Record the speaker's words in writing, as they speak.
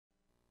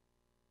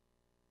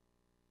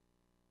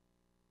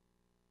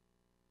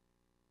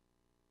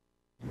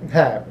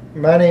Hi,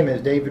 my name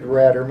is David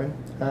Ratterman.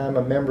 I'm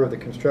a member of the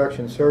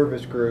construction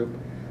service group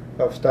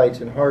of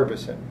Stites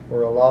Harbison.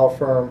 We're a law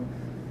firm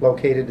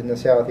located in the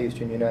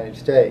southeastern United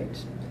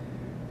States.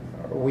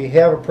 We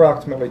have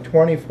approximately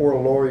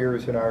 24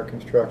 lawyers in our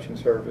construction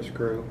service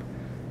group.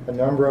 A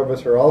number of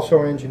us are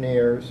also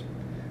engineers.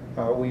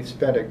 We've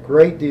spent a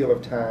great deal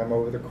of time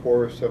over the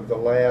course of the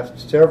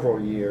last several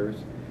years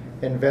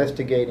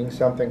investigating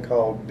something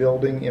called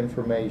building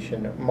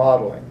information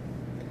modeling.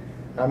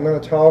 I'm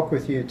going to talk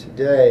with you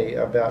today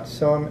about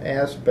some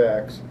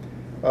aspects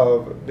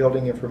of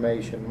building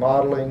information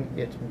modeling,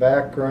 its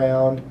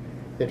background,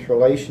 its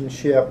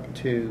relationship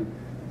to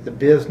the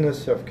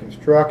business of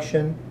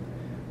construction,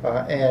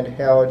 and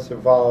how it's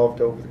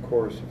evolved over the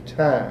course of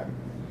time.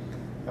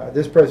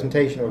 This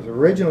presentation was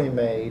originally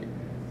made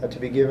to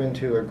be given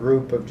to a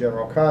group of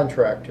general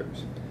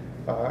contractors.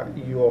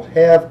 You'll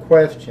have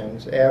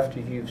questions after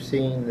you've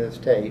seen this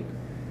tape,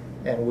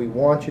 and we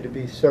want you to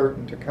be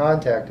certain to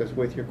contact us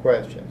with your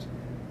questions.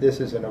 This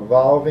is an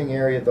evolving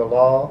area of the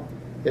law.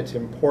 It's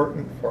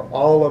important for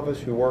all of us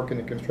who work in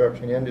the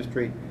construction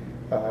industry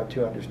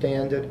to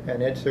understand it,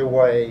 and it's a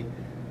way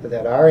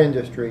that our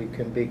industry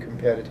can be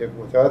competitive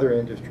with other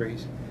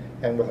industries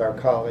and with our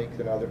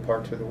colleagues in other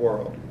parts of the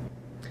world.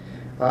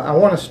 I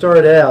want to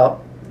start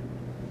out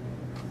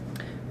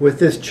with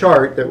this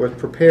chart that was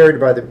prepared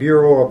by the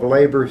Bureau of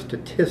Labor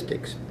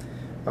Statistics.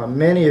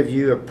 Many of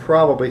you have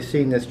probably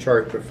seen this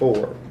chart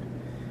before.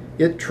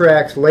 It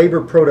tracks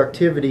labor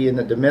productivity in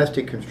the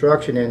domestic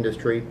construction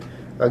industry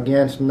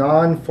against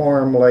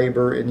non-farm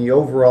labor in the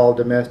overall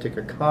domestic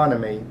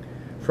economy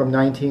from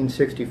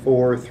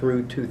 1964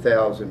 through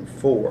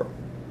 2004.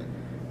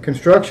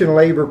 Construction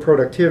labor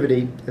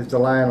productivity is the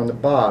line on the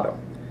bottom.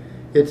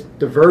 Its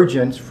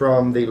divergence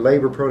from the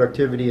labor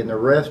productivity in the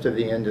rest of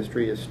the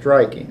industry is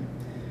striking.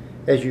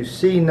 As you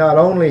see, not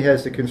only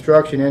has the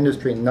construction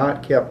industry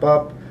not kept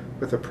up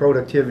with the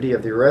productivity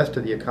of the rest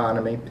of the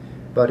economy,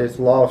 but it's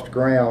lost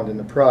ground in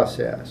the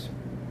process.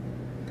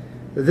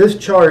 This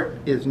chart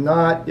is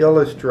not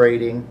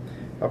illustrating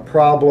a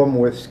problem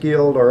with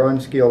skilled or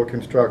unskilled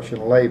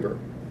construction labor.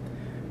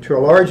 To a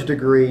large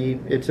degree,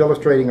 it's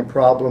illustrating a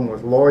problem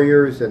with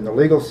lawyers and the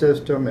legal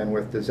system, and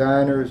with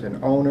designers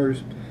and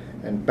owners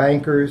and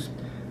bankers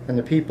and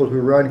the people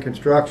who run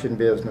construction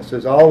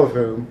businesses, all of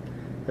whom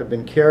have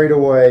been carried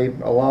away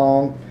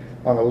along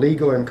on a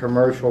legal and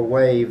commercial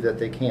wave that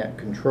they can't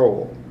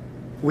control.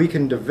 We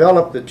can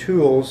develop the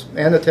tools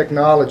and the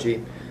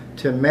technology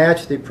to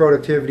match the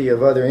productivity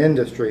of other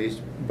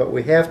industries, but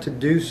we have to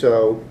do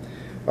so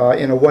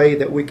in a way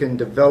that we can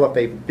develop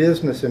a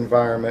business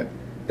environment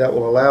that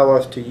will allow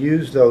us to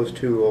use those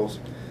tools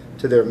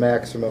to their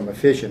maximum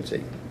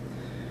efficiency.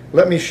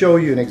 Let me show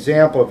you an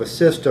example of a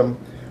system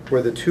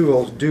where the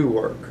tools do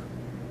work.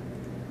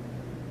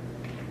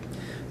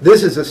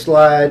 This is a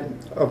slide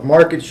of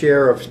market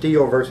share of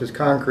steel versus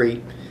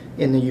concrete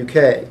in the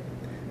UK.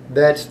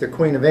 That's the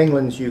Queen of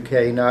England's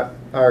UK, not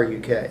our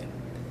UK.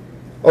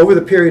 Over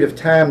the period of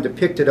time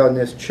depicted on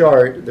this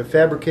chart, the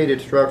fabricated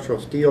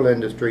structural steel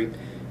industry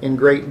in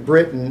Great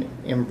Britain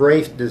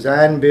embraced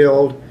design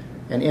build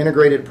and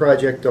integrated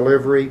project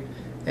delivery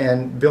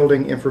and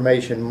building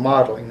information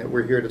modeling that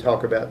we're here to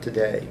talk about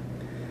today.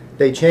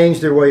 They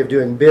changed their way of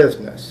doing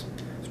business.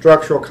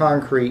 Structural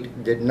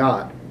concrete did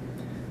not.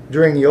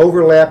 During the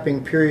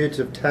overlapping periods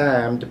of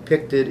time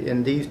depicted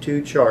in these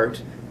two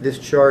charts, this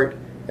chart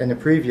and the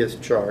previous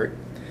chart,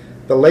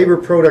 the labor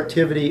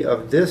productivity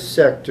of this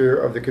sector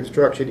of the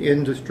construction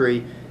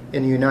industry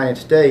in the United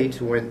States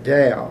went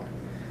down,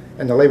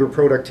 and the labor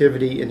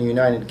productivity in the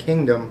United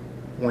Kingdom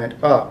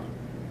went up.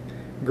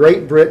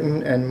 Great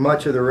Britain and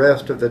much of the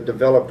rest of the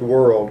developed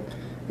world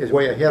is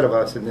way ahead of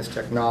us in this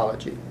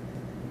technology.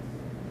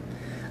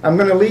 I'm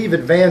going to leave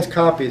advanced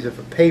copies of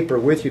a paper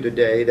with you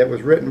today that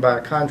was written by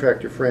a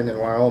contractor friend in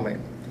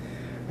Wyoming.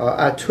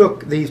 I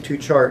took these two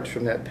charts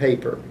from that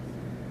paper.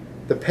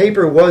 The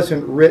paper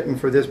wasn't written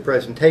for this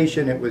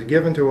presentation. It was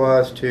given to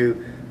us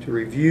to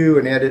review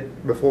and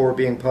edit before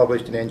being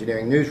published in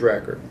Engineering News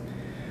Record.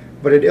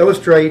 But it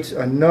illustrates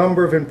a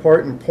number of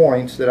important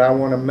points that I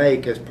want to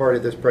make as part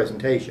of this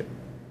presentation.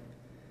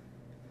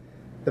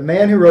 The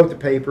man who wrote the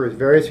paper is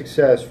very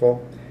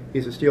successful.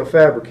 He's a steel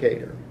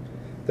fabricator.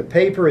 The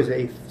paper is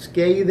a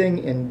scathing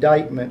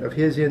indictment of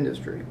his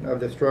industry, of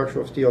the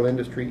structural steel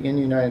industry in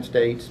the United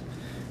States,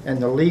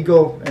 and the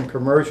legal and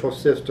commercial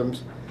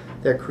systems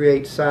that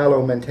create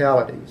silo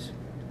mentalities.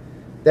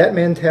 That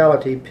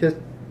mentality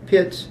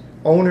pits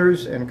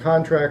owners and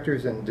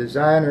contractors and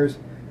designers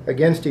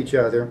against each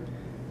other,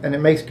 and it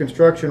makes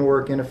construction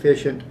work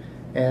inefficient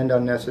and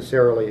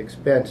unnecessarily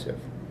expensive.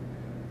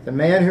 The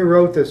man who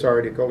wrote this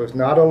article is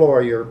not a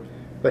lawyer,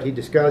 but he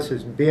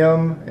discusses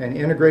BIM and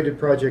integrated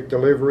project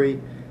delivery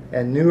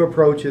and new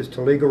approaches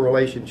to legal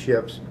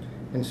relationships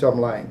in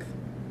some length.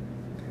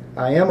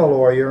 I am a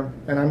lawyer,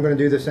 and I'm going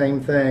to do the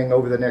same thing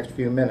over the next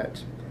few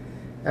minutes.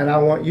 And I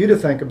want you to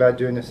think about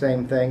doing the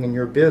same thing in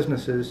your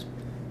businesses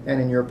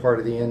and in your part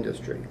of the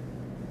industry.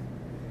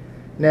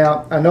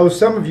 Now, I know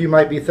some of you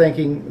might be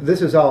thinking,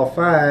 this is all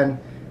fine,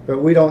 but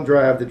we don't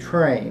drive the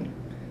train.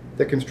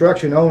 The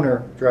construction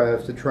owner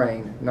drives the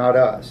train, not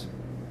us.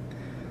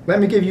 Let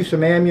me give you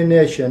some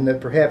ammunition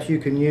that perhaps you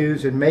can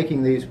use in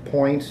making these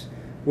points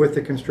with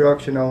the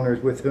construction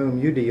owners with whom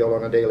you deal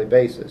on a daily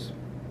basis.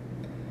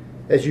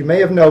 As you may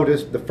have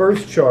noticed, the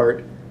first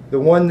chart, the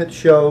one that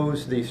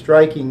shows the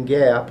striking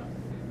gap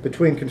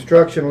between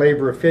construction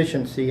labor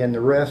efficiency and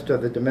the rest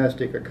of the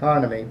domestic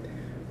economy,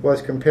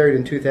 was compared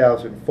in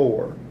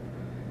 2004.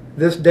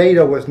 This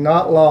data was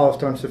not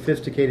lost on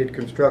sophisticated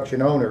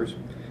construction owners.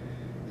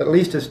 At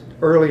least as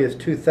early as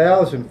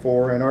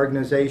 2004, an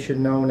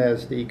organization known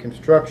as the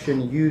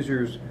Construction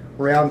Users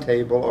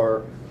Roundtable,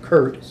 or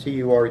CURT,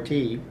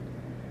 C-U-R-T,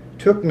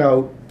 took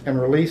note and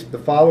released the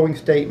following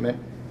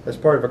statement as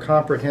part of a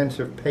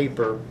comprehensive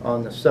paper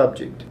on the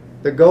subject.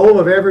 The goal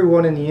of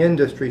everyone in the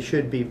industry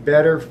should be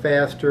better,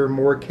 faster,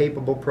 more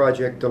capable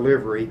project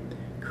delivery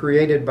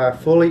created by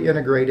fully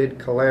integrated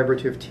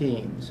collaborative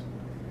teams.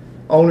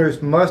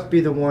 Owners must be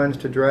the ones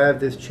to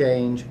drive this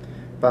change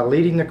by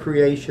leading the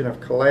creation of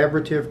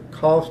collaborative,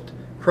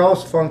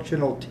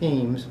 cross-functional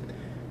teams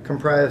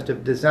comprised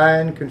of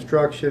design,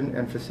 construction,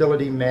 and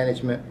facility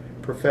management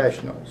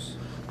professionals.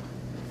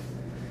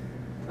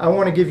 I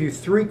want to give you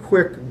 3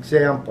 quick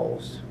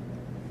examples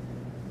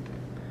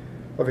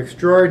of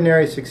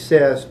extraordinary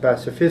success by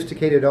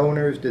sophisticated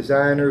owners,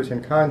 designers,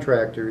 and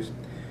contractors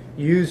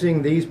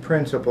using these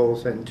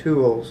principles and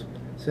tools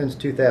since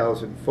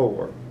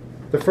 2004.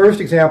 The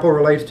first example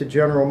relates to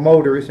General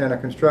Motors and a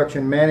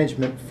construction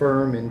management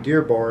firm in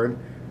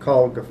Dearborn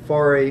called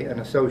Ghaffari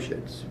and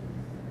Associates.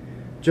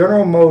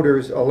 General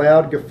Motors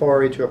allowed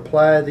Ghaffari to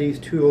apply these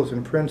tools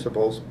and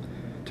principles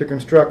to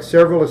construct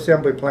several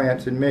assembly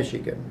plants in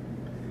Michigan.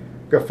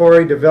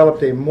 Ghaffari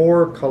developed a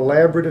more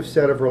collaborative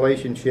set of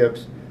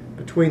relationships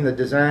between the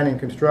design and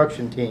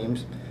construction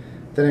teams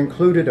that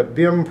included a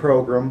BIM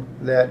program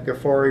that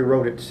Ghaffari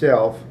wrote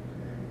itself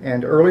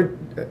and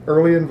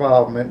early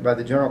involvement by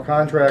the general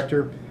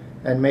contractor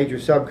and major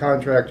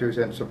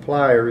subcontractors and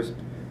suppliers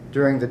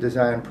during the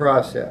design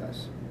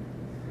process.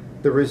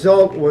 The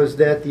result was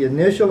that the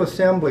initial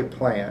assembly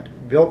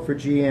plant built for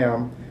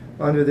GM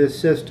under this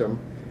system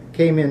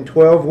came in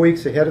 12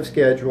 weeks ahead of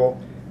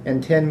schedule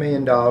and $10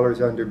 million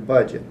under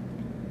budget.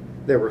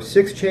 There were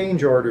 6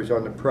 change orders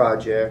on the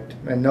project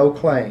and no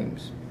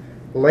claims.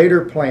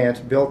 Later plants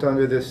built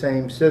under this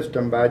same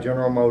system by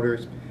General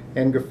Motors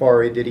and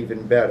Ghaffari did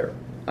even better.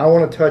 I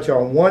want to touch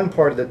on one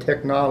part of the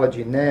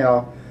technology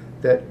now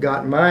that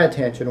got my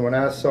attention when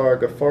I saw a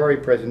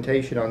Ghaffari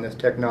presentation on this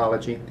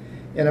technology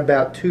in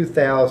about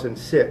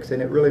 2006,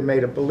 and it really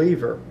made a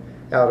believer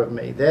out of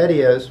me. That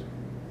is,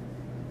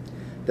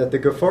 that the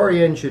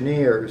Ghaffari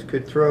engineers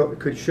could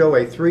show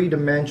a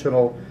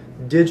 3-dimensional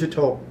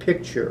digital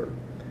picture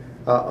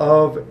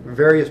of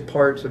various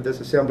parts of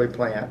this assembly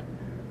plant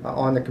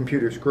on the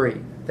computer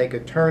screen. They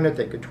could turn it,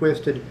 they could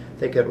twist it,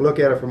 they could look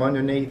at it from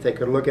underneath, they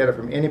could look at it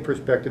from any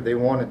perspective they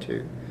wanted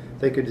to.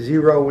 They could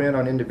zero in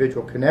on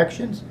individual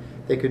connections,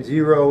 they could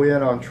zero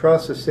in on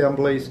truss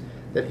assemblies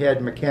that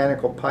had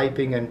mechanical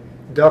piping and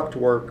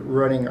ductwork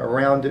running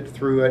around it,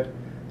 through it,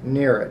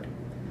 near it.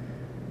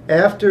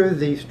 After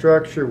the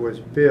structure was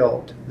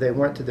built, they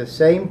went to the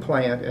same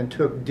plant and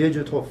took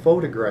digital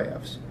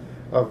photographs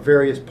of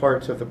various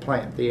parts of the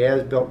plant, the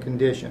as-built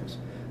conditions.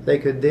 They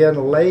could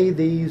then lay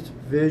these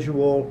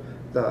visual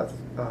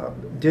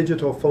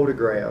digital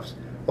photographs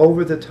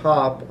over the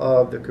top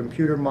of the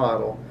computer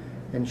model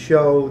and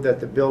show that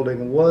the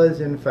building was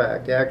in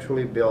fact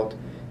actually built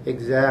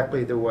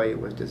exactly the way it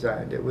was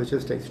designed. It was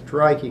just a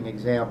striking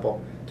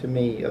example to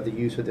me of the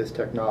use of this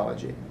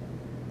technology.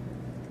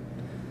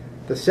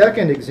 The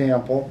second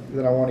example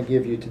that I want to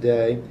give you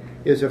today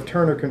is of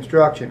Turner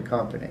Construction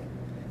Company.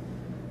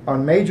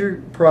 On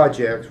major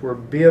projects where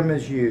BIM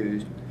is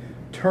used,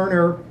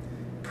 Turner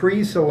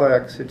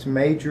pre-selects its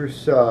major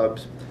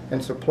subs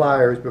and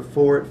suppliers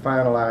before it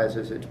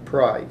finalizes its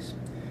price.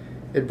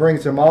 It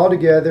brings them all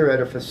together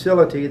at a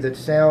facility that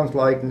sounds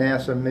like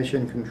NASA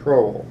Mission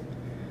Control.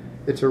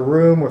 It's a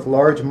room with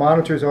large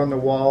monitors on the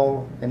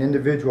wall and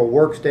individual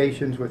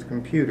workstations with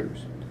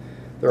computers.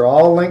 They're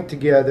all linked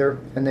together,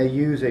 and they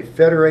use a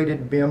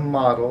federated BIM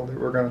model that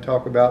we're going to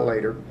talk about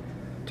later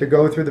to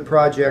go through the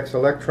project's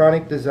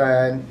electronic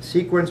design,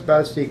 sequence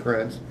by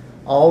sequence,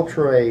 all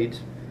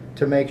trades,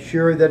 to make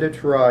sure that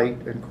it's right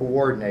and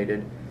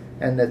coordinated,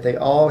 and that they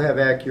all have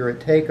accurate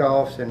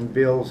takeoffs and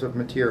bills of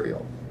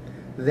material.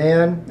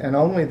 Then, and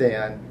only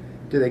then,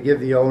 do they give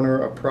the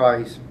owner a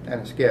price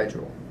and a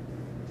schedule.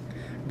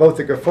 Both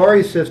the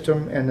Ghaffari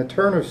system and the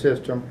Turner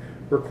system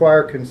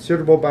require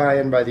considerable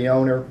buy-in by the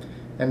owner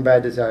and by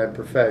design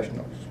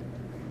professionals.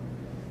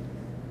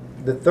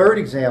 The third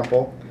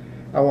example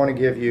I want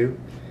to give you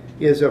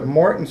is of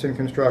Mortensen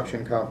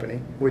Construction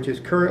Company, which is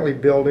currently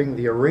building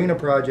the Arena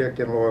project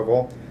in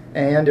Louisville,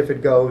 and if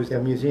it goes, the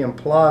Museum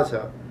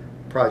Plaza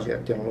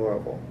project in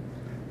Louisville.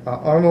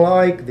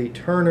 Unlike the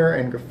Turner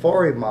and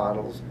Ghaffari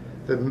models,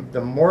 the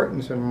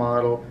Mortensen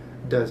model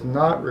does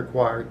not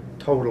require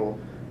total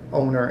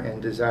owner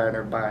and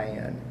designer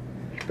buy-in.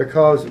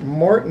 Because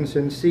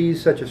Mortensen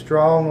sees such a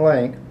strong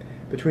link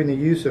between the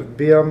use of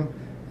BIM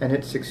and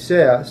its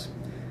success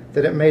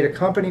that it made a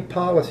company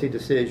policy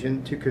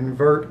decision to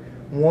convert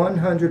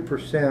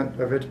 100%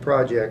 of its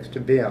projects to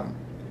BIM.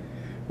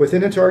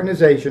 Within its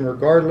organization,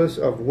 regardless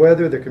of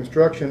whether the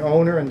construction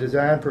owner and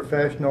design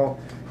professional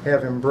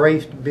have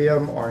embraced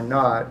BIM or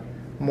not,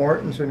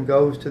 Mortenson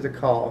goes to the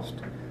cost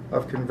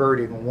of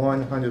converting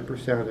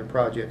 100% of their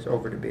projects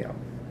over to BIM.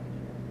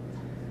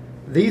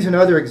 These and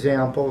other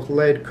examples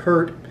led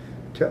CURT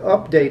to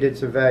update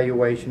its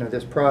evaluation of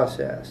this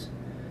process.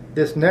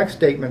 This next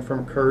statement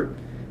from CURT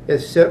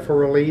is set for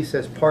release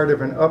as part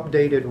of an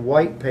updated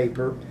white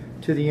paper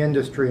to the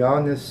industry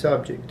on this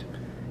subject.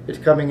 It's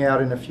coming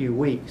out in a few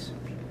weeks.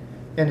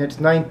 In its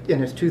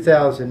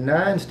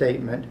 2009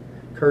 statement,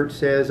 CURT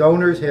says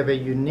owners have a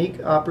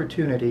unique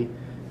opportunity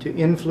to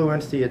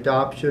influence the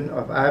adoption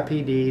of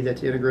IPD,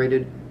 that's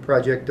Integrated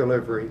Project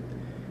Delivery,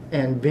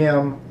 and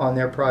BIM on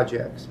their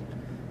projects.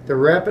 The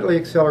rapidly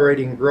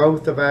accelerating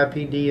growth of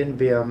IPD and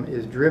BIM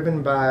is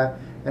driven by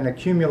an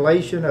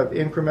accumulation of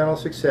incremental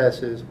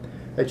successes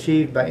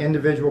achieved by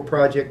individual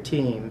project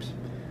teams,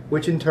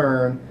 which in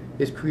turn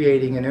is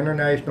creating an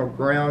international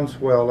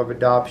groundswell of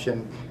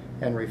adoption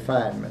and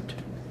refinement.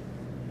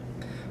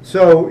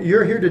 So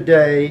you're here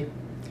today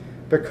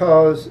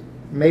because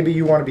maybe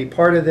you want to be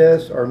part of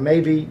this, or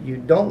maybe you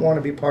don't want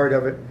to be part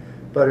of it,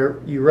 but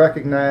you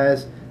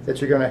recognize that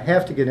you're going to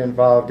have to get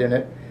involved in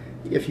it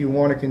if you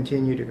want to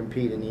continue to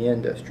compete in the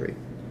industry.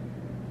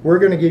 We're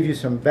going to give you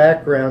some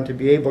background to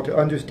be able to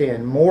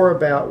understand more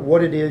about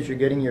what it is you're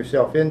getting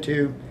yourself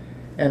into,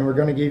 and we're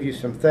going to give you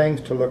some things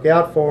to look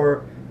out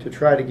for to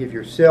try to give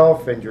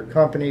yourself and your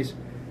companies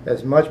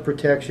as much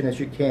protection as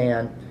you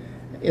can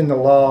in the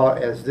law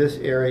as this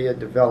area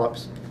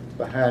develops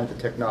behind the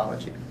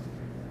technology.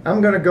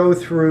 I'm going to go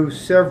through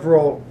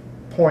several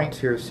points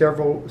here,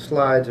 several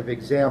slides of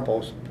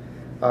examples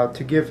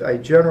to give a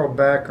general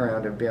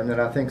background of BIM that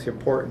I think is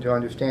important to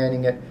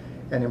understanding it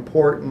and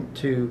important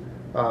to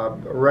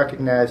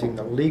recognizing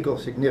the legal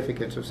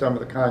significance of some of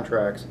the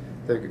contracts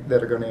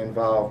that are going to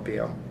involve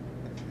BIM.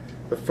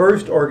 The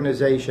first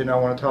organization I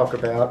want to talk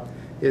about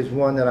is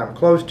one that I'm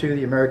close to,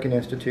 the American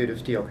Institute of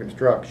Steel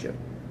Construction.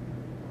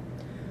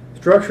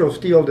 Structural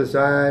steel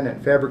design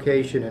and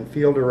fabrication and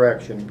field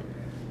erection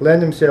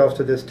lend themselves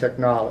to this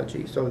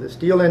technology. So the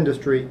steel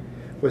industry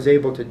was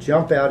able to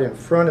jump out in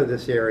front of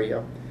this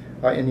area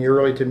in the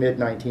early to mid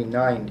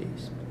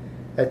 1990s.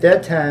 At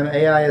that time,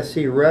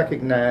 AISC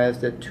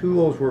recognized that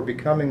tools were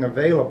becoming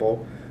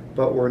available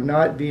but were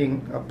not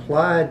being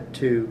applied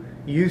to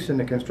use in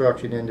the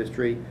construction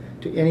industry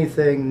to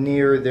anything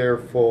near their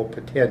full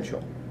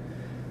potential.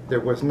 There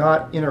was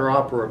not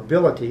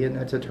interoperability, and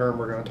that's a term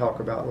we're going to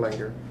talk about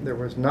later. There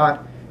was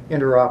not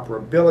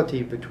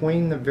interoperability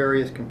between the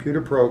various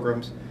computer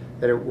programs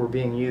that were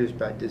being used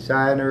by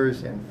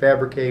designers and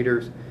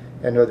fabricators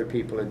and other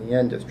people in the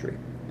industry.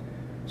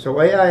 So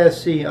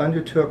AISC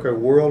undertook a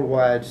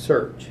worldwide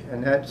search,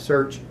 and that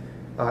search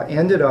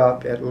ended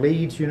up at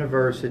Leeds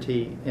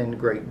University in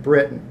Great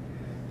Britain.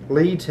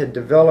 Leeds had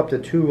developed a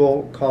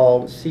tool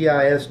called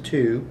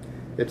CIS2.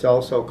 It's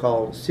also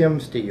called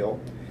SimSteel.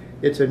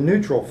 It's a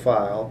neutral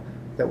file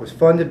that was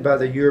funded by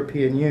the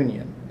European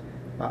Union.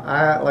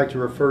 I like to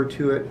refer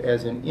to it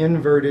as an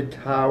inverted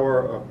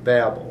Tower of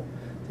Babel,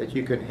 that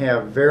you can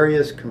have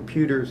various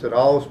computers that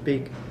all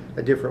speak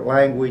a different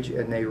language,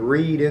 and they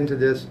read into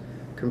this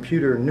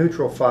computer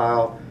neutral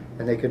file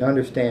and they can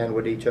understand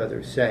what each other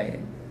is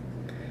saying.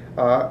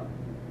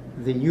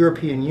 The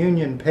European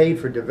Union paid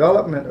for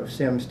development of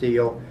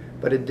SimSteel,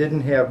 but it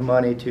didn't have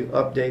money to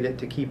update it,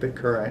 to keep it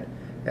current,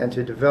 and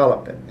to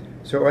develop it.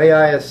 So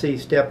AISC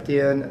stepped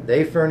in,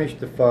 they furnished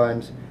the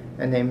funds,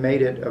 and they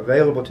made it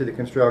available to the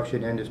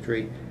construction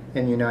industry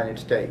in the United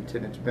States.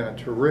 And it's been a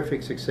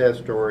terrific success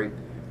story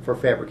for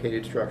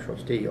fabricated structural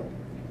steel.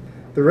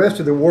 The rest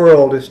of the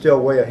world is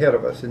still way ahead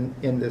of us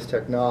in this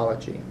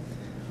technology.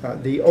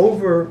 The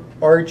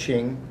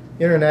overarching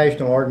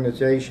international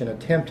organization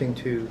attempting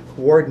to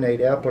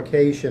coordinate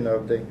application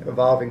of the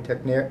evolving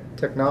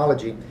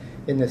technology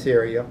in this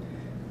area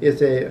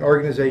is an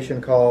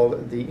organization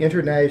called the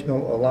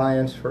International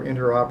Alliance for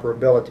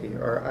Interoperability,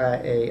 or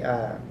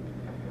IAI.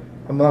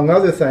 Among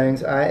other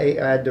things,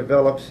 IAI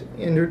develops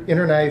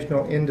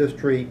international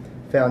industry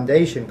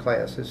foundation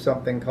classes,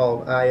 something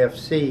called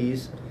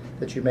IFCs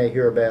that you may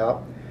hear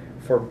about,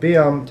 for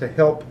BIM to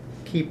help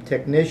keep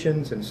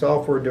technicians and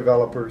software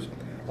developers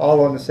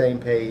all on the same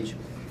page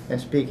and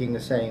speaking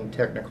the same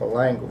technical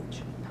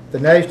language. The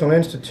National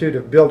Institute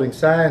of Building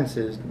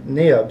Sciences,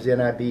 NIBS,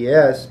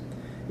 NIBS,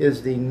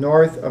 is the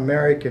North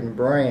American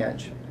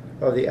branch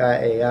of the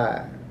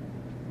IAI.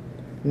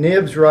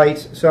 NIBS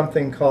writes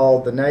something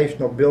called the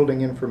National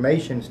Building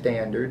Information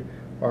Standard,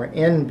 or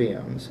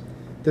NBIMS.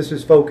 This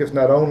is focused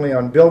not only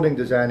on building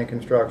design and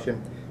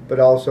construction, but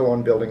also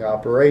on building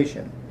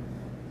operation.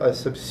 A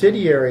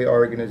subsidiary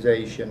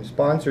organization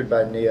sponsored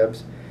by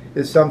NIBS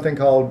is something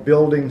called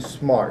Building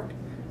Smart,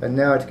 and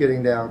now it's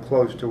getting down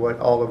close to what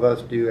all of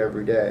us do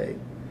every day.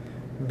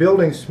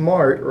 Building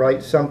Smart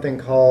writes something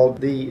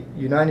called the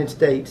United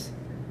States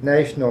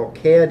National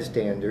CAD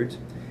Standards,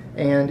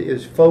 and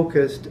is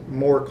focused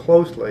more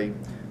closely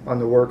on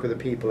the work of the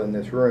people in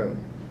this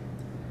room.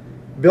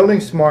 Building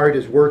Smart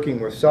is working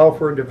with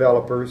software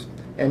developers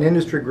and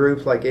industry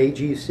groups like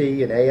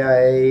AGC and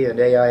AIA and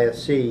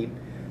AISC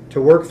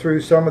to work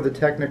through some of the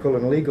technical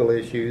and legal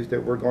issues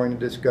that we're going to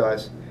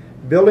discuss.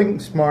 Building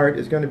Smart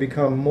is going to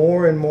become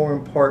more and more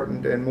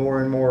important and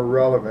more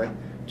relevant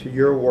to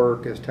your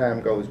work as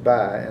time goes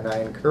by, and I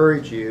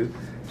encourage you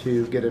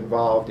to get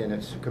involved in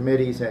its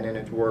committees and in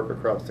its work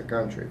across the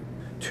country.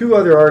 Two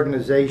other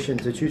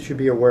organizations that you should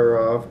be aware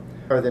of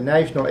are the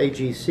National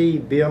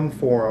AGC BIM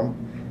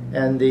Forum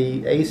and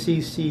the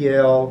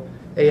ACCL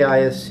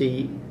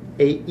AISC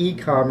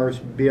e-commerce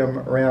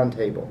BIM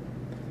Roundtable.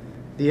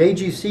 The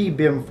AGC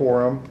BIM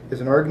Forum is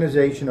an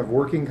organization of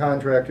working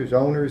contractors,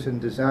 owners,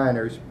 and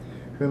designers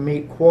who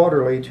meet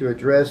quarterly to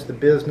address the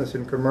business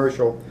and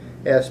commercial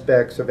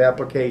aspects of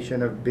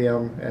application of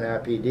BIM and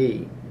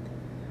IPD.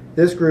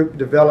 This group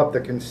developed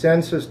the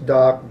Consensus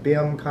Doc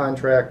BIM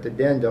Contract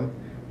Addendum,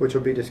 which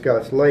will be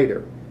discussed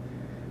later.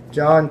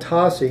 John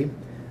Tossi,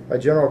 a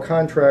general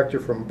contractor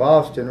from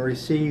Boston,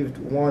 received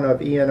one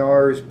of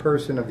ENR's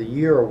Person of the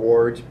Year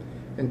awards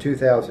in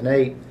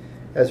 2008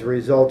 as a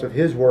result of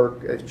his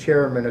work as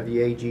chairman of the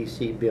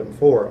AGC BIM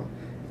Forum,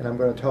 and I'm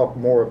going to talk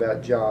more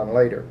about John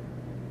later.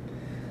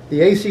 The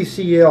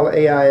ACCL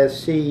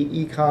AISC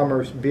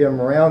e-commerce BIM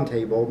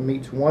Roundtable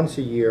meets once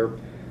a year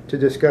to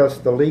discuss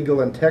the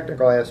legal and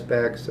technical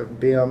aspects of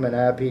BIM and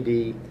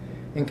IPD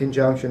in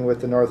conjunction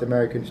with the North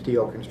American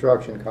Steel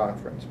Construction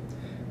Conference.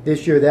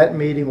 This year that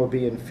meeting will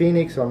be in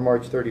Phoenix on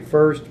March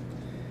 31st,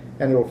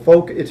 and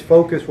its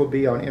focus will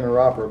be on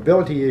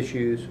interoperability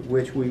issues,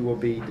 which we will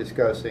be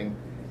discussing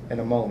in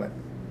a moment.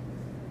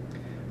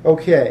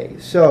 Okay,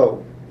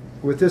 so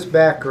with this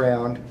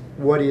background,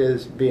 what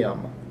is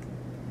BIM?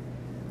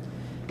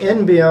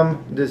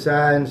 NBIM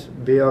defines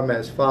BIM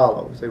as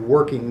follows, a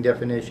working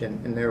definition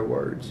in their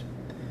words.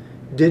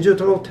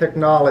 Digital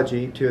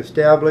technology to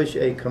establish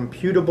a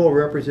computable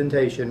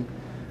representation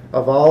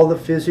of all the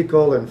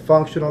physical and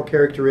functional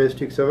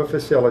characteristics of a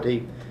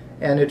facility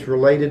and its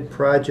related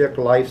project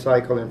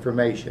lifecycle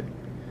information.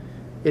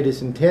 It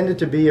is intended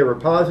to be a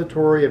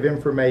repository of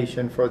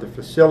information for the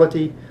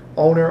facility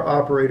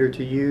owner-operator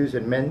to use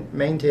and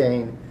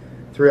maintain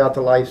throughout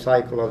the life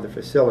cycle of the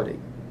facility.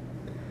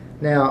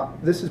 Now,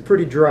 this is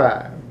pretty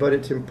dry, but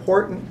it's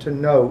important to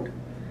note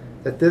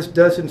that this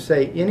doesn't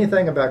say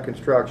anything about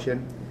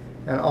construction,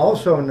 and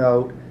also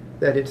note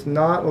that it's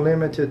not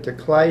limited to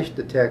clash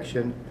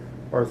detection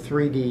or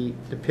 3D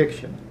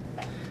depiction.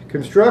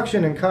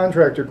 Construction and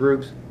contractor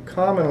groups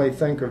commonly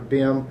think of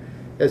BIM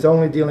as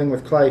only dealing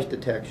with clash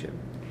detection.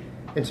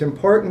 It's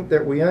important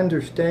that we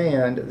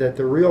understand that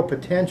the real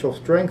potential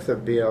strength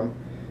of BIM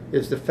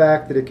is the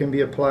fact that it can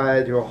be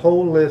applied to a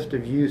whole list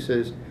of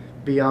uses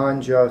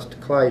beyond just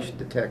clash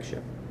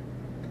detection.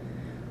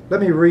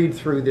 Let me read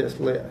through this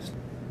list.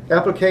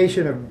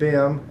 Application of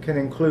BIM can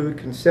include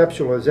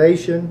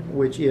conceptualization,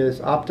 which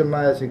is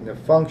optimizing the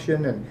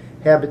function and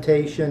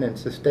habitation and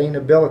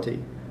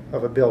sustainability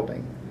of a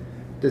building.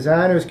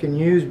 Designers can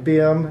use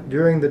BIM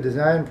during the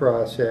design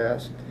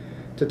process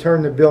to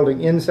turn the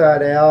building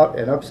inside out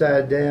and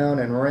upside down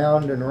and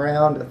round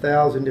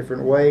 1,000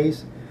 different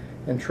ways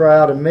and try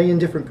out 1,000,000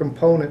 different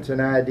components and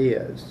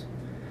ideas.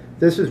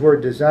 This is where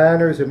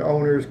designers and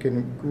owners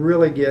can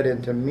really get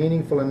into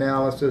meaningful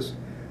analysis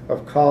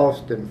of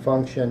cost and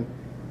function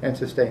and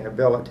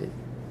sustainability.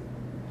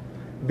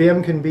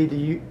 BIM can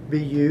be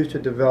used to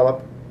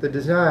develop the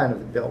design of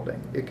the building.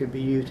 It can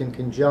be used in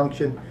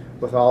conjunction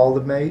with all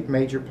the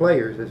major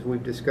players, as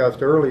we've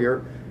discussed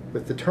earlier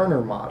with the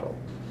Turner model.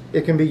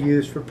 It can be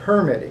used for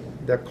permitting.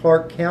 The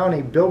Clark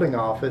County Building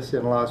Office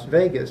in Las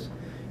Vegas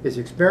is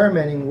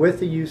experimenting with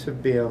the use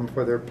of BIM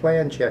for their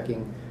plan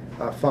checking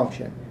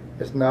function.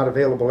 It's not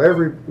available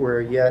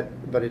everywhere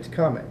yet, but it's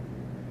coming.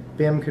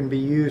 BIM can be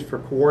used for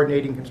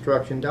coordinating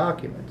construction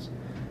documents.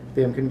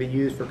 BIM can be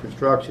used for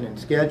construction and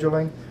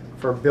scheduling,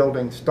 for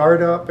building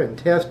startup and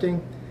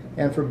testing,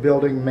 and for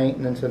building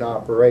maintenance and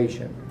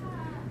operation.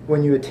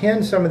 When you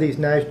attend some of these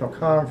national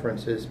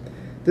conferences,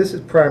 this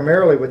is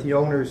primarily what the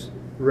owners'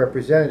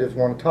 representatives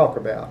want to talk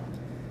about.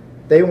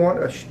 They want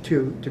us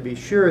to be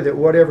sure that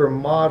whatever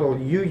model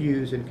you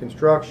use in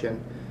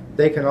construction,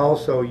 they can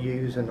also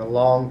use in the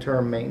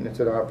long-term maintenance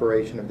and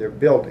operation of their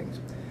buildings.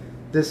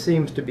 This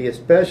seems to be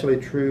especially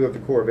true of the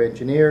Corps of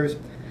Engineers.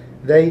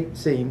 They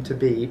seem to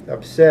be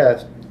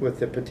obsessed with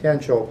the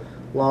potential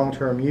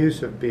long-term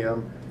use of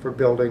BIM for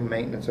building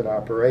maintenance and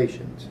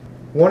operations.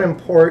 One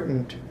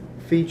important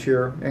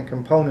feature and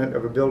component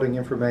of a building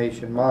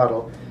information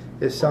model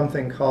is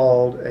something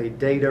called a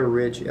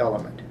data-rich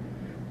element.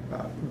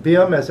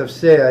 BIM, as I've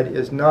said,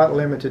 is not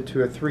limited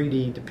to a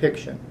 3D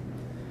depiction.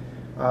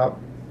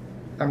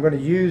 I'm going to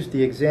use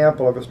the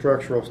example of a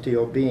structural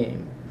steel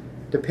beam.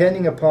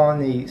 Depending upon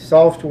the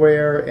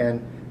software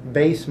and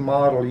base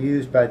model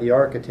used by the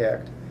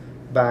architect,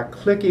 by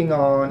clicking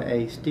on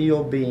a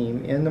steel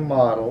beam in the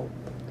model,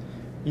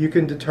 you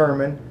can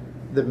determine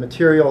the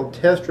material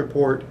test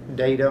report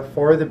data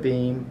for the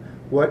beam,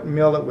 what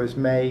mill it was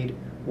made,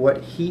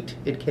 what heat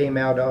it came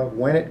out of,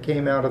 when it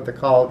came out of the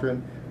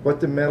cauldron, what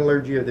the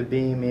metallurgy of the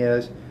beam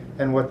is,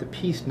 and what the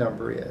piece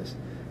number is.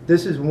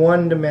 This is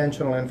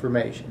one-dimensional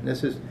information.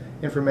 This is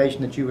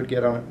information that you would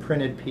get on a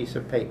printed piece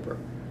of paper,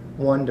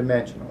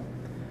 one-dimensional.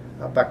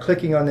 By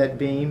clicking on that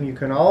beam, you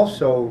can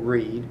also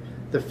read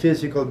the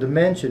physical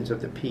dimensions of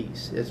the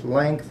piece, its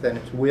length and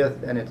its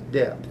width and its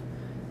depth.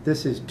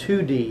 This is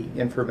 2D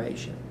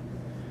information.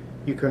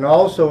 You can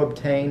also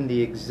obtain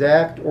the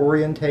exact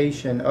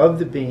orientation of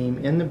the beam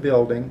in the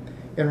building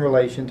in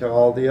relation to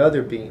all the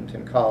other beams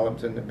and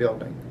columns in the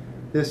building.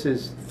 This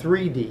is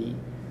 3D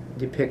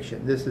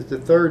depiction. This is the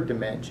third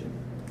dimension.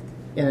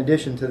 In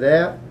addition to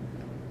that,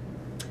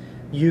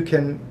 you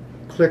can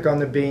click on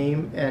the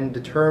beam and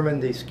determine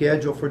the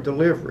schedule for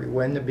delivery,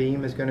 when the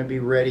beam is going to be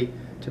ready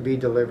to be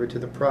delivered to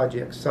the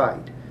project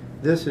site.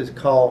 This is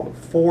called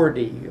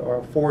 4D,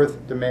 or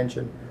fourth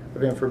dimension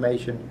of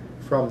information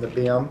from the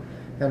BIM.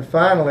 And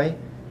finally,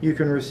 you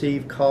can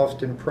receive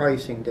cost and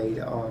pricing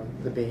data on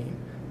the beam,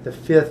 the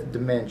fifth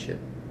dimension.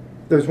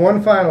 There's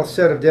one final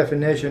set of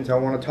definitions I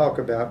want to talk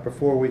about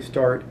before we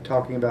start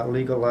talking about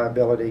legal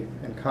liability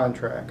and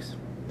contracts.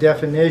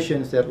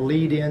 Definitions that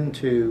lead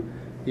into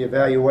the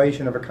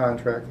evaluation of a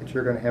contract that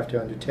you're going to have to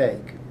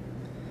undertake.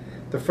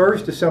 The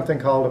first is something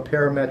called a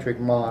parametric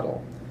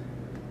model.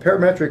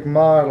 Parametric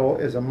model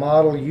is a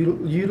model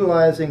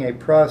utilizing a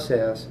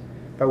process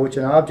by which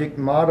an object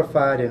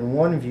modified in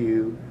one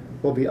view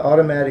will be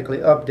automatically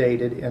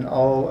updated in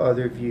all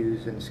other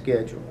views and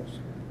schedules.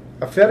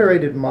 A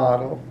federated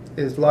model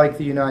is like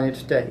the United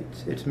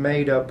States. It's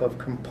made up of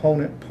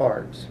component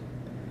parts.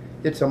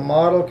 It's a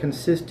model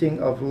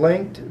consisting of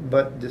linked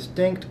but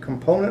distinct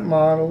component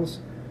models,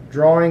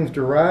 drawings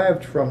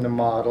derived from the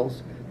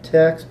models,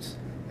 texts,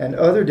 and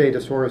other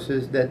data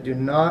sources that do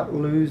not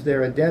lose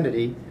their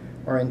identity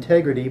or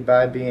integrity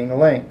by being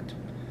linked,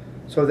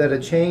 so that a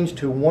change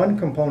to one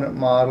component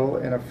model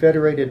in a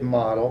federated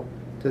model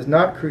does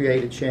not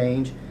create a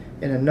change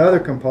in another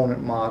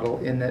component model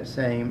in that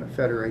same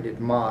federated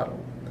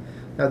model.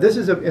 Now, this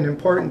is an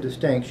important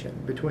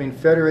distinction between a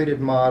federated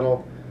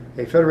model,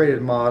 and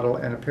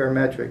a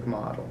parametric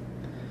model.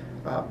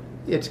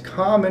 It's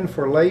common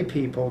for lay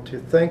people to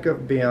think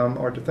of BIM,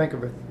 or to think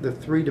of the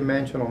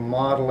three-dimensional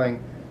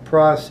modeling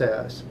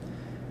process,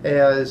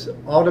 as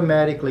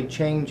automatically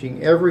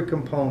changing every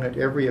component,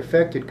 every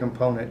affected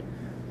component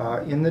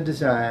in the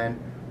design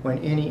when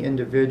any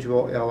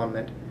individual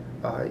element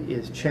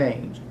is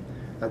changed.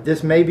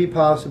 This may be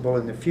possible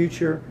in the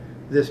future.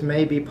 This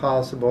may be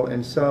possible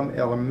in some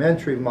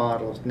elementary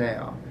models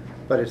now,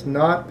 but it's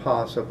not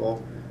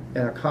possible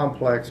in a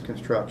complex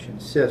construction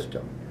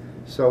system.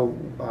 So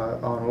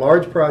on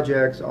large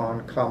projects,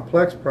 on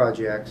complex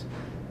projects,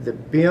 the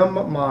BIM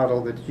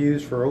model that's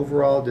used for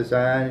overall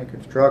design and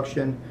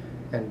construction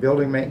and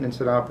building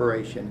maintenance and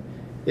operation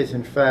is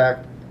in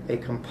fact a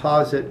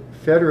composite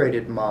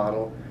federated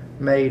model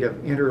made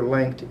of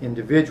interlinked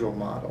individual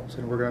models.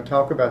 And we're going to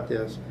talk about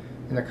this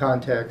in the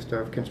context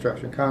of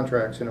construction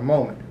contracts in a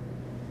moment.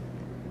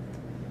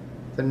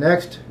 The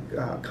next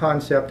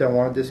concept I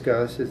want to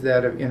discuss is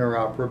that of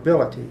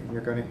interoperability. And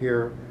you're going to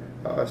hear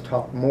us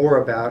talk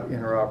more about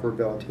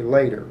interoperability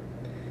later.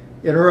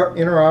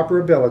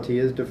 Interoperability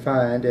is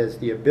defined as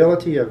the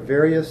ability of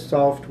various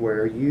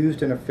software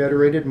used in a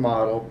federated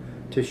model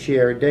to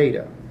share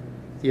data.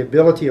 The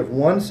ability of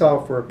one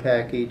software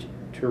package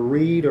to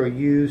read or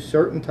use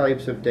certain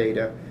types of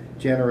data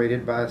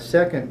generated by a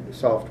second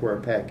software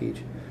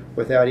package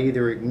without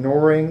either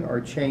ignoring or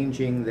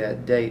changing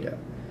that data.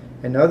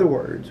 In other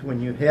words, when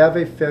you have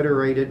a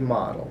federated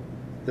model,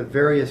 the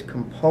various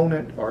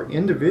component or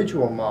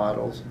individual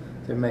models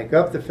that make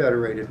up the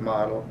federated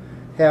model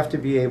have to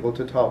be able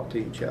to talk to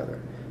each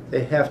other.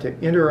 They have to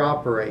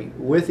interoperate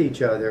with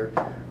each other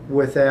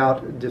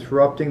without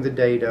disrupting the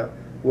data,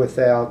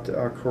 without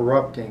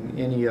corrupting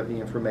any of the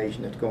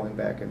information that's going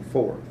back and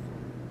forth.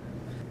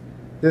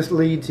 This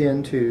leads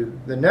into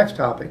the next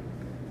topic,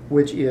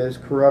 which is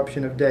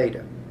corruption of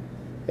data.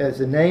 As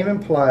the name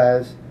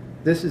implies,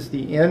 this is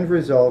the end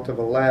result of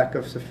a lack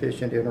of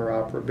sufficient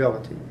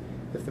interoperability.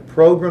 If the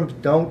programs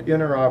don't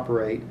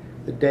interoperate,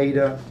 the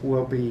data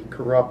will be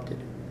corrupted.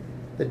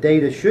 The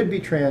data should be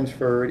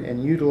transferred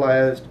and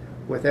utilized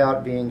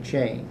without being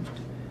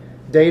changed.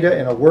 Data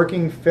in a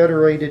working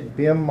federated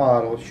BIM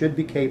model should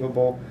be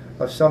capable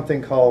of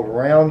something called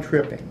round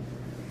tripping.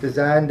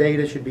 Design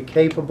data should be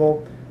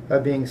capable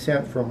of being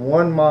sent from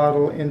one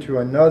model into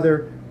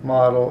another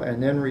model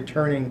and then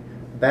returning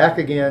back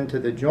again to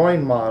the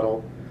joined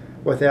model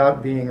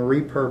without being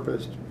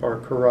repurposed or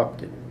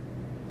corrupted.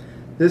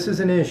 This is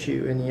an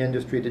issue in the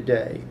industry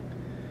today.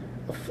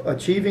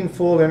 Achieving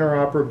full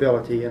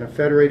interoperability in a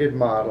federated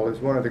model is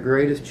one of the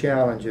greatest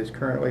challenges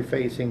currently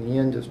facing the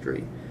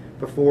industry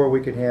before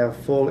we can have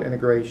full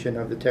integration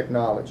of the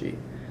technology.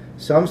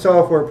 Some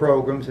software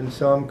programs and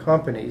some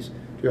companies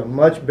do a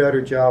much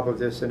better job of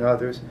this than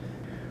others.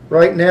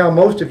 Right now,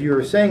 most of you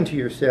are saying to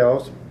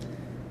yourselves,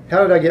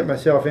 how did I get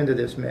myself into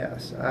this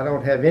mess? I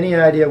don't have any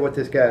idea what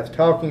this guy is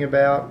talking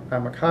about.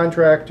 I'm a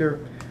contractor.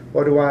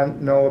 What do I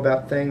know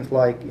about things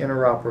like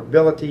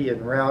interoperability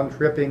and round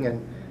tripping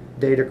and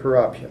data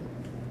corruption?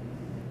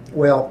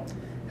 Well,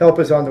 help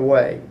is on the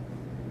way.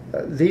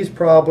 These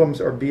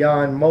problems are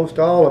beyond most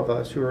all of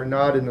us who are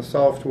not in the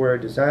software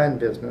design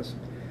business,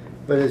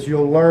 but as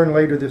you'll learn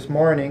later this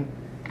morning,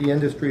 the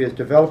industry is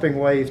developing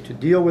ways to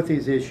deal with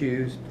these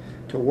issues,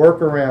 to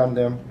work around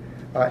them,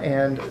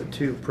 and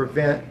to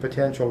prevent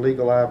potential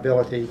legal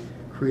liability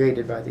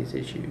created by these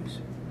issues.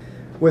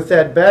 With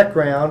that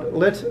background,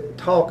 let's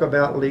talk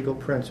about legal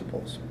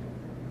principles.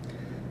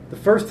 The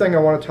first thing I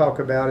want to talk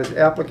about is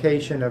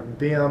application of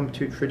BIM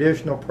to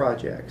traditional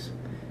projects.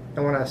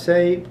 And when I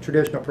say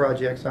traditional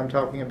projects, I'm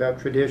talking about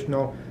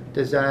traditional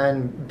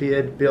design,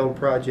 bid, build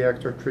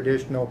projects or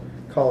traditional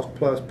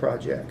cost-plus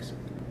projects.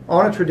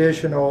 On a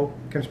traditional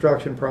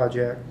construction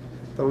project,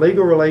 the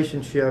legal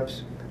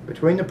relationships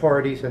between the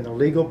parties and the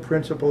legal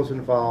principles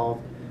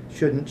involved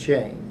shouldn't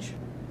change.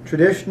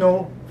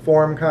 Traditional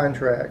form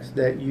contracts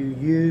that you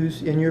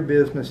use in your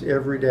business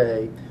every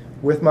day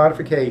with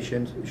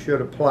modifications should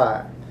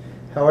apply.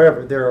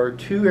 However, there are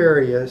two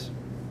areas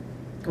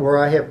where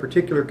I have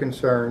particular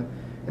concern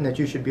and that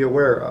you should be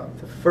aware of.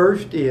 The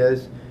first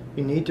is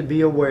you need to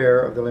be aware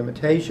of the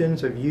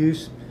limitations of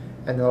use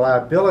and the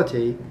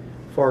liability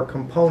for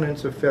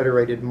components of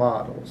federated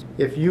models.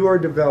 If you are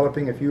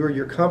developing, if you or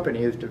your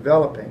company is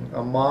developing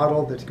a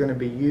model that's going to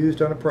be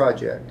used on a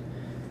project,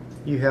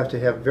 you have to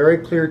have very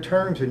clear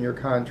terms in your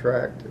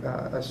contract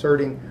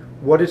asserting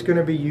what it's going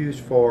to be used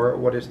for,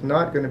 what it's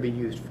not going to be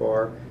used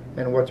for,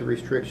 and what the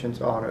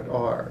restrictions on it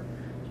are.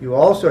 You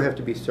also have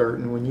to be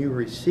certain when you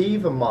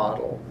receive a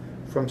model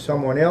from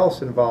someone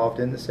else involved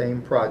in the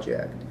same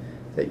project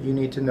that you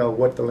need to know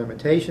what the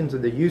limitations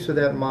of the use of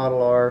that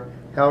model are,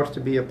 how it's to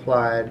be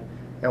applied,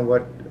 and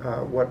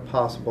what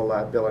possible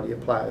liability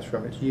applies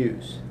from its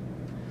use.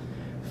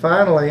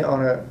 Finally,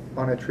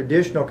 on a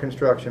traditional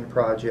construction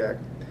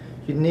project,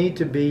 you need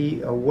to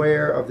be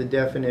aware of the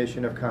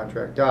definition of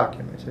contract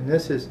documents, and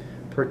this is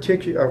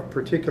of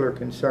particular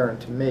concern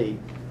to me.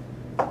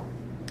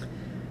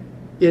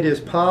 It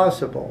is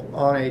possible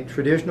on a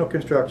traditional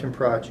construction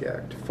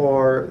project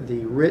for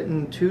the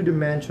written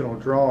two-dimensional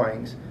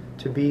drawings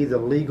to be the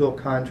legal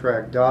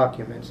contract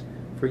documents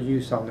for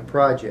use on the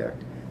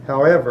project.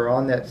 However,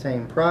 on that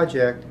same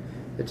project,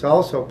 it's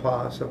also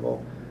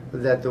possible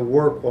that the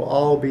work will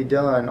all be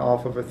done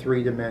off of a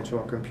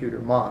three-dimensional computer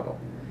model.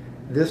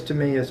 This to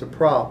me is a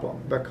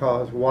problem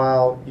because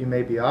while you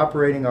may be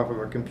operating off of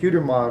a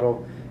computer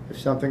model, if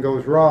something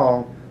goes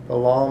wrong, the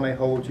law may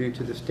hold you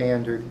to the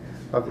standard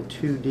of the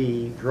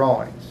 2D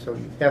drawings. So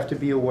you have to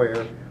be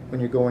aware when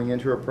you're going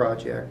into a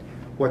project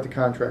what the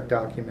contract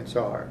documents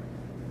are.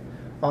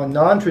 On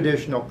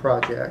non-traditional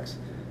projects,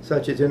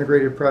 such as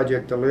integrated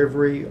project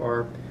delivery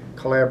or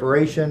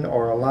collaboration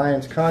or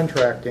alliance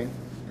contracting,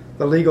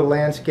 the legal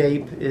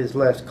landscape is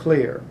less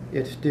clear.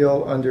 It's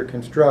still under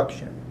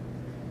construction.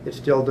 It's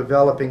still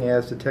developing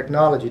as the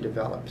technology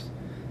develops.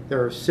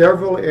 There are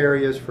several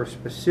areas for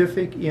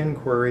specific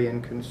inquiry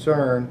and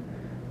concern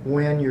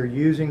when you're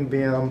using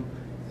BIM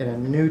in a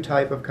new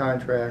type of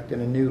contract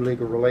and a new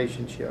legal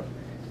relationship,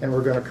 and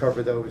we're going to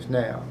cover those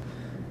now.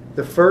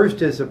 The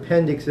first is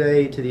Appendix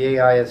A to the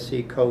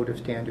AISC Code of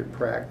Standard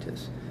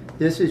Practice.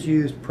 This is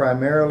used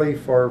primarily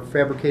for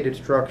fabricated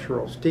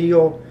structural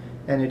steel,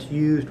 and it's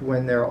used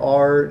when there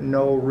are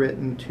no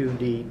written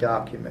 2D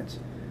documents.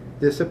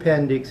 This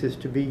appendix is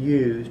to be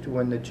used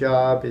when the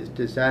job is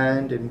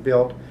designed and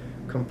built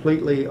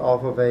completely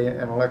off of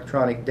an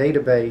electronic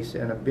database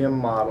and a BIM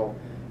model,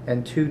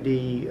 and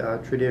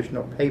 2D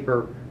traditional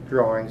paper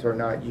drawings are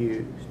not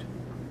used.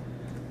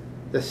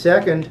 The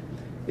second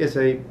is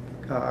a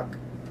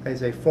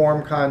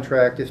form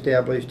contract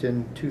established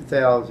in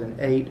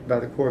 2008 by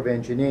the Corps of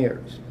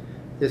Engineers.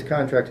 This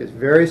contract is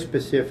very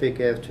specific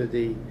as to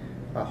the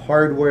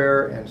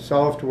hardware and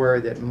software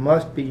that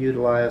must be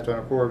utilized on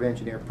a Corps of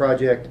Engineer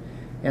project,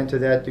 and to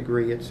that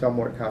degree it's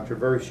somewhat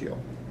controversial.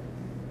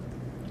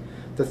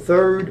 The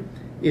third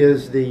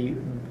is the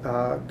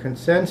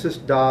Consensus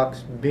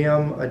Docs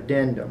BIM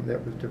Addendum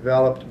that was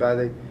developed by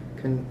the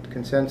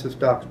Consensus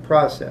Docs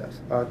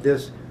process.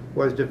 This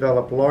was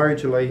developed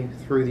largely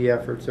through the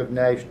efforts of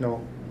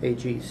National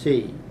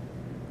AGC.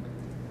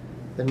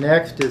 The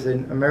next is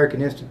an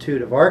American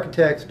Institute of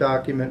Architects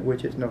document,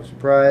 which is no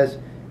surprise,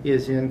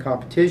 is in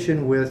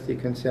competition with the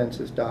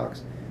Consensus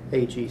Docs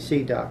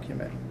AGC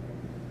document.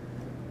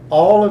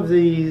 All of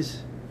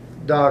these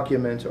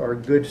documents are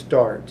good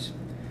starts,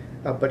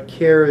 but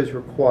care is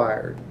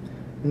required.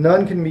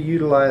 None can be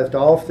utilized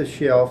off the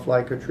shelf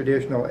like a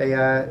traditional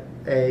AIA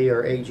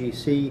or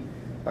AGC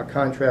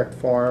contract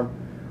form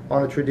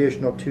on a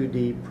traditional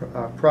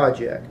 2D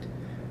project.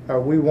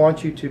 We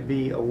want you to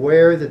be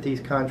aware that these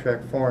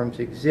contract forms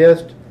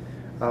exist,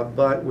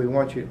 but we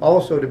want you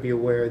also to be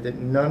aware that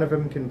none of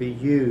them can be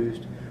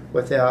used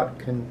without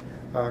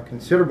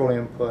considerable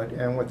input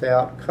and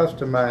without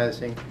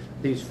customizing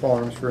these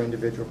forms for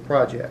individual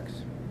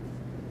projects.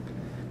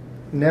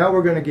 Now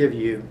we're going to give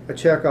you a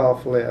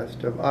check-off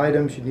list of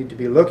items you need to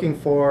be looking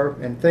for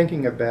and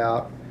thinking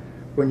about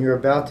when you're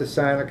about to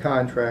sign a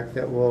contract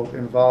that will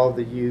involve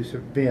the use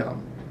of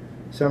BIM.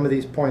 Some of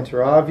these points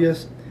are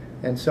obvious,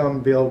 and some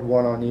build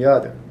one on the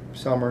other.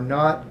 Some are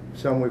not,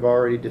 some we've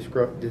already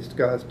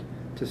discussed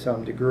to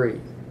some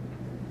degree.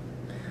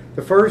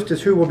 The first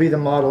is who will be the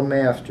model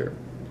master.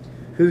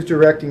 Who's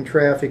directing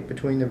traffic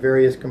between the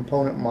various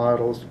component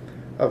models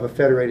of a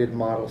federated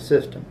model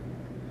system?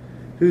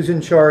 Who's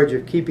in charge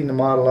of keeping the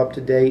model up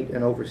to date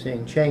and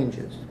overseeing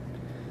changes?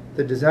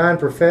 The design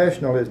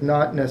professional is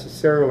not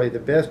necessarily the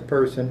best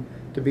person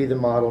to be the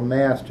model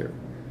master.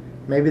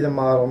 Maybe the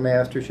model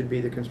master should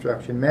be the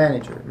construction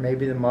manager.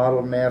 Maybe the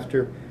model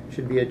master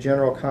should be a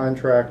general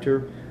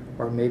contractor,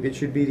 or maybe it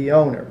should be the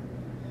owner.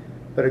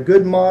 But a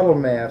good model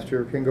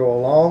master can go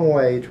a long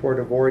way toward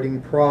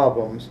avoiding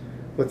problems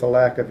with the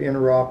lack of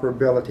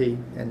interoperability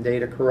and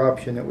data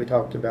corruption that we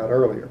talked about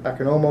earlier. I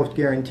can almost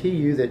guarantee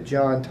you that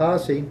John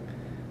Tossi,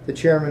 the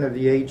chairman of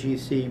the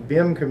AGC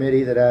BIM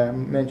committee that I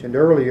mentioned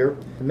earlier,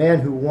 the man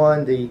who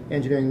won the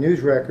Engineering News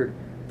Record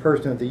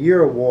Person of the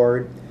Year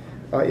award,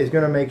 is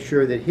going to make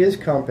sure that his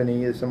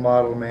company is the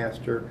model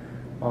master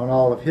on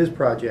all of his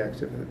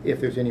projects, if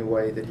there's any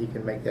way that he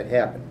can make that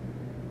happen.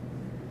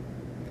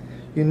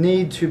 You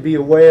need to be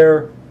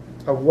aware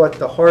of what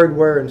the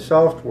hardware and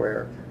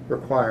software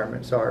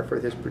requirements are for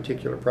this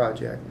particular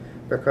project,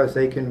 because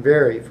they can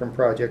vary from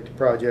project to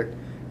project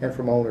and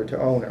from owner to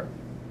owner.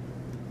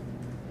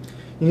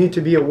 You need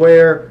to be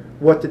aware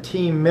what the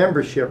team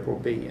membership will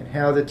be and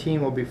how the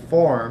team will be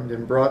formed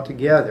and brought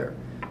together,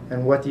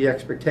 and what the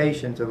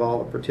expectations of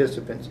all the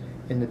participants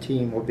in the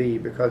team will be,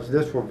 because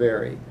this will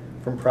vary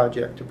from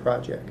project to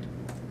project.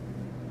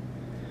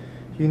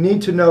 You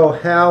need to know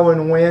how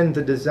and when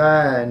the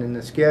design and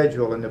the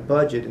schedule and the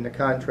budget and the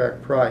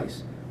contract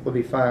price will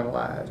be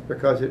finalized,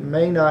 because it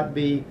may not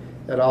be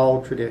at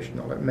all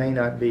traditional. It may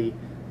not be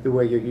the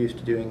way you're used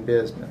to doing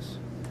business.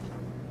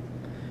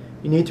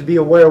 You need to be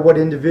aware what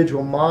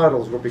individual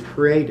models will be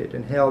created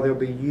and how they'll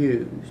be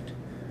used,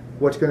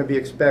 what's going to be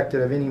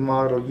expected of any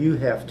model you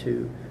have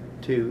to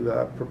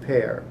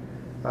prepare.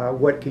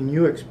 What can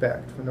you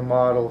expect from the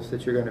models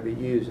that you're going to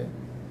be using?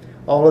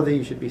 All of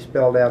these should be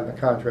spelled out in the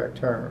contract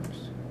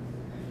terms.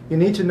 You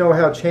need to know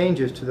how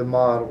changes to the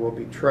model will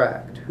be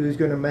tracked, who's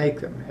going to make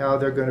them, how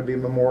they're going to be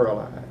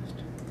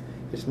memorialized.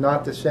 It's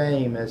not the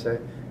same as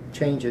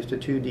changes to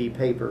 2D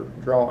paper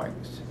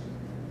drawings.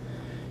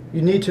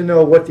 You need to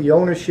know what the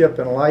ownership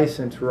and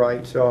license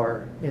rights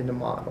are in the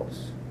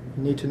models.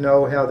 You need to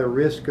know how the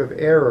risk of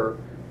error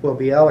will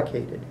be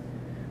allocated.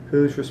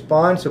 Who's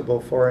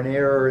responsible for an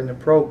error in the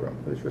program?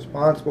 Who's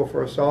responsible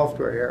for a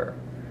software error?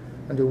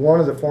 Under one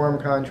of the form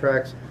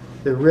contracts,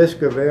 the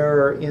risk of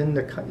error in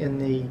the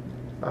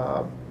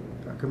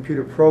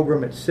computer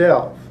program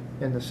itself,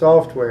 in the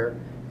software,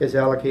 is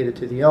allocated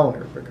to the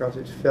owner, because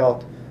it's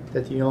felt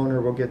that the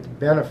owner will get the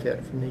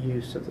benefit from the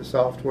use of the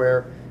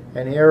software.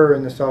 An error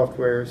in the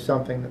software is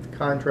something that the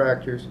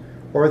contractors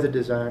or the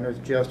designers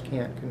just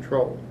can't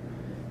control.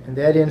 In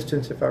that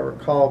instance, if I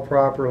recall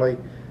properly,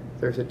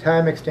 there's a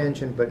time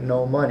extension but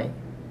no money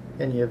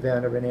in the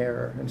event of an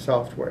error in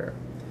software.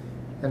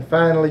 And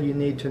finally, you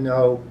need to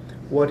know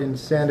what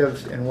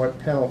incentives and what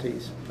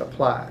penalties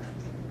apply.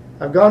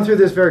 I've gone through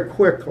this very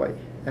quickly,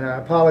 and I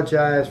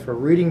apologize for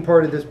reading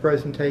part of this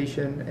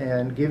presentation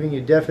and giving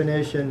you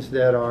definitions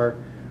that are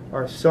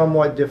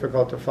somewhat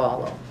difficult to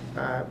follow.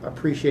 I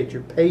appreciate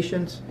your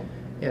patience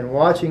in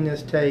watching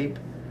this tape.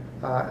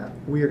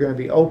 We are going to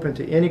be open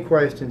to any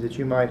questions that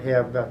you might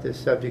have about this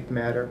subject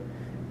matter,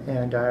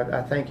 and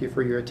I thank you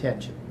for your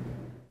attention.